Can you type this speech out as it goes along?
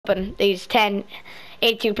open these 10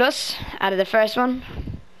 82 plus out of the first one.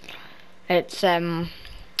 It's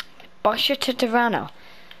Bosher to Toronto.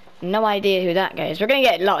 No idea who that guy is. We're gonna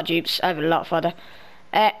get a lot of dupes. I have a lot of fodder.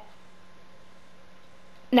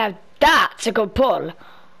 Now that's a good pull.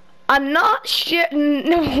 I'm not sure.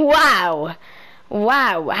 Wow,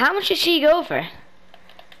 wow. How much did she go for?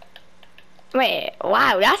 Wait,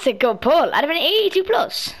 wow, that's a good pull. Out of an 82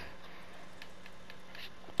 plus.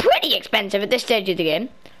 Pretty expensive at this stage of the game.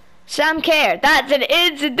 Sam Kerr, that's an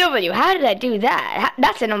instant W. How did I do that?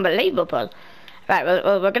 That's an unbelievable pull. Right,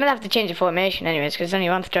 well we're gonna have to change the formation anyways, because there's only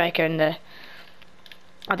one striker in the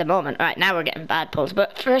at the moment. Right, now we're getting bad pulls.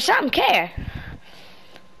 But for Sam Kerr,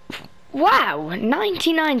 wow,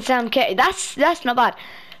 99 Sam Kerr. That's not bad.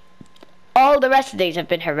 All the rest of these have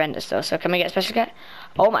been horrendous though. So can we get a special guy?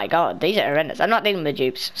 Oh my god, these are horrendous. I'm not dealing with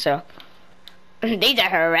dupes, so these are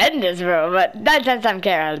horrendous, bro. But that's Sam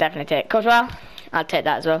Kerr. I'll definitely take. Courtois, I'll take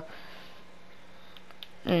that as well.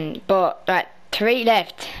 But right, 3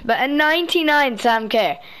 left. But a 99 Sam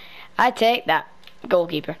Kerr. I take that.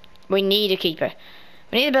 Goalkeeper. We need a keeper.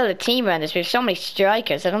 We need to build a team around this. We have so many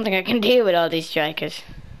strikers. I don't think I can deal with all these strikers.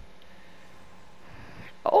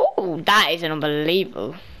 Oh, that is an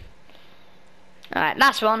unbelievable. Alright,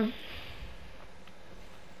 last one.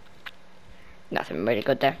 Nothing really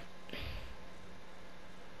good there.